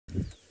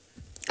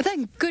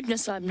Thank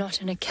goodness I'm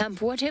not in a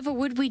camp. Whatever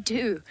would we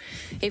do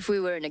if we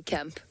were in a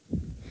camp?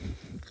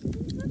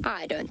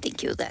 I don't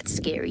think you're that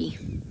scary.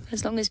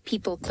 As long as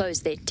people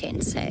close their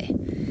tents, hey?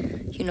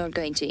 You're not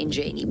going to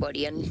injure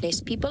anybody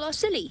unless people are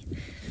silly.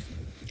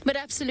 But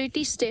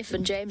absolutely, Steph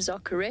and James are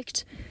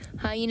correct.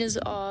 Hyenas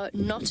are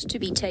not to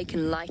be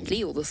taken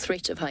lightly, or the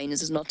threat of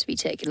hyenas is not to be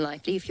taken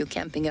lightly if you're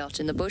camping out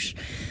in the bush.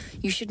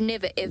 You should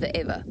never, ever,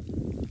 ever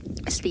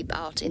sleep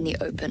out in the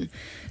open.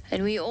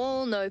 And we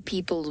all know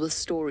people with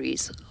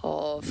stories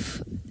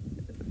of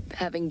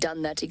having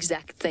done that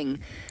exact thing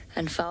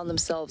and found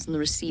themselves on the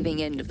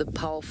receiving end of the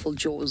powerful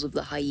jaws of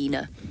the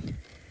hyena.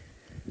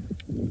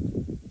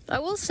 I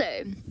will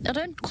say, I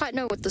don't quite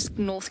know what this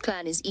North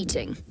clan is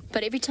eating,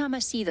 but every time I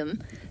see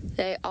them,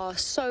 they are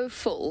so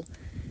full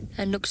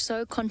and look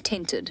so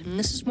contented. And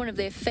this is one of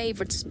their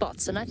favorite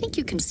spots, and I think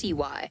you can see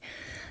why.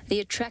 The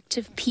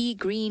attractive pea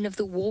green of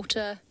the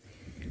water,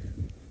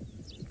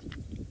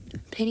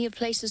 plenty of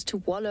places to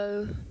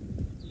wallow,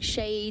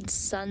 shade,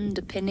 sun,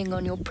 depending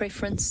on your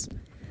preference.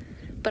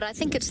 But I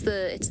think it's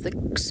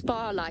the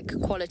spa-like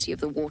quality of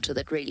the water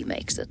that really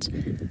makes it.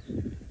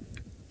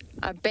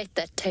 I bet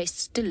that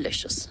tastes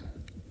delicious.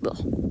 Ugh,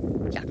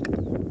 yuck.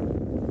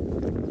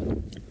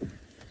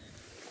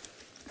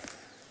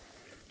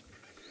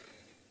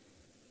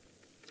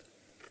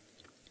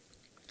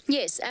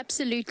 Yes,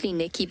 absolutely,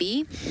 Nikki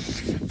B.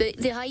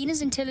 The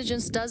hyena's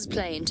intelligence does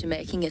play into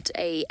making it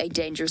a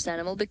dangerous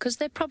animal because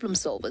they're problem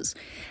solvers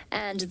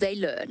and they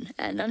learn.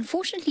 And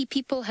unfortunately,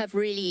 people have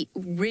really,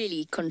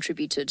 really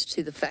contributed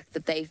to the fact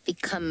that they've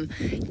become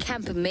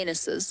camp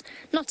menaces.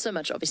 Not so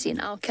much, obviously, in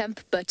our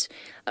camp, but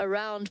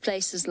around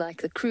places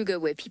like the Kruger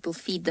where people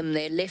feed them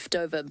their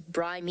leftover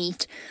braai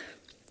meat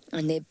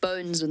and their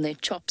bones and their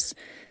chops.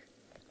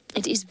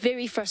 It is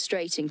very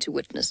frustrating to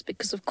witness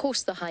because, of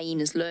course, the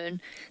hyenas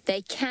learn.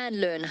 They can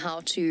learn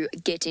how to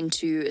get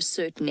into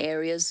certain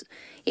areas.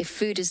 If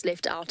food is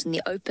left out in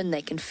the open,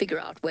 they can figure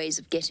out ways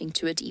of getting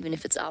to it, even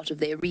if it's out of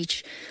their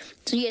reach.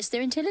 So, yes,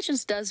 their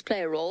intelligence does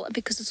play a role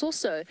because it's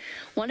also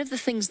one of the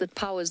things that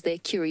powers their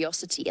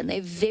curiosity, and they're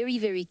very,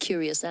 very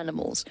curious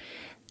animals.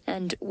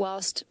 And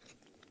whilst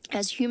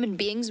as human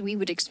beings, we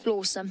would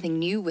explore something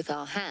new with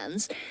our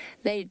hands,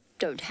 they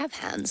don't have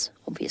hands,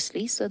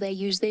 obviously, so they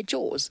use their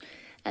jaws.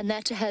 And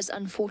that has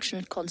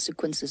unfortunate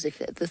consequences if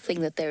the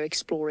thing that they're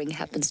exploring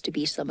happens to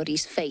be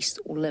somebody's face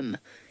or limb.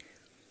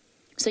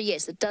 So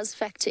yes, it does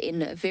factor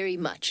in very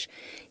much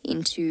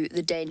into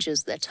the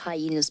dangers that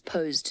hyenas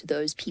pose to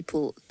those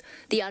people,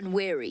 the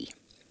unwary.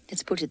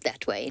 Let's put it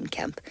that way in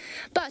camp.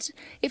 But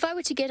if I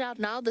were to get out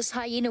now, this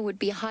hyena would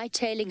be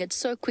hightailing it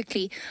so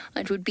quickly,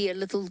 it would be a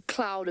little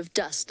cloud of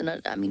dust.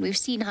 And I mean, we've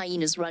seen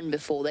hyenas run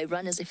before. They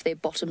run as if their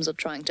bottoms are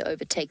trying to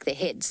overtake their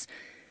heads.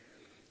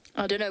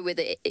 I don't know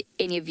whether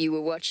any of you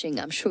were watching,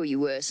 I'm sure you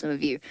were, some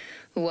of you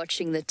were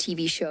watching the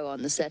TV show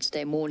on the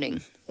Saturday morning,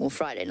 or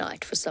Friday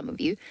night for some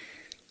of you.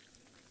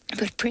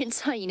 But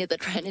Prince Hyena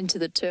that ran into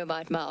the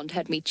termite mound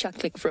had me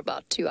chuckling for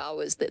about 2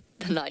 hours the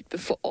night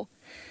before.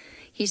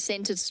 He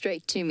sent it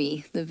straight to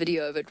me, the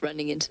video of it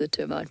running into the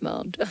termite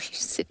mound. Oh, you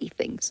silly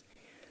things.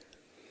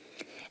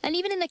 And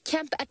even in a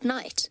camp at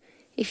night,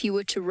 if you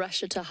were to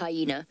rush at a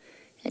hyena,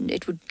 and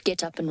it would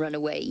get up and run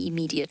away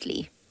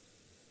immediately.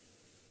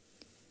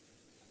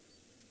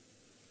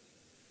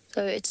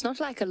 So it's not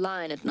like a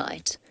lion at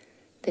night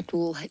that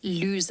will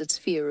lose its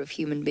fear of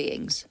human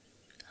beings.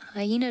 A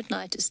hyena at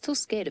night is still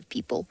scared of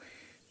people.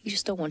 You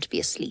just don't want to be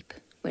asleep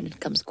when it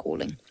comes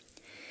calling.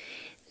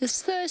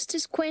 This thirst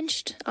is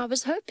quenched. I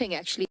was hoping,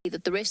 actually,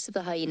 that the rest of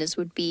the hyenas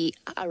would be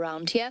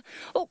around here.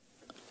 Oh,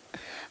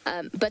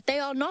 but they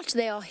are not.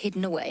 They are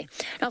hidden away.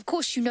 Now, of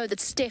course, you know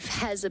that Steph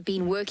has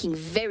been working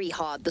very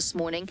hard this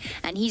morning,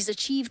 and he's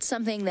achieved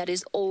something that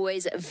is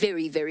always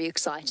very, very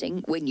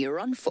exciting when you're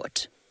on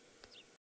foot.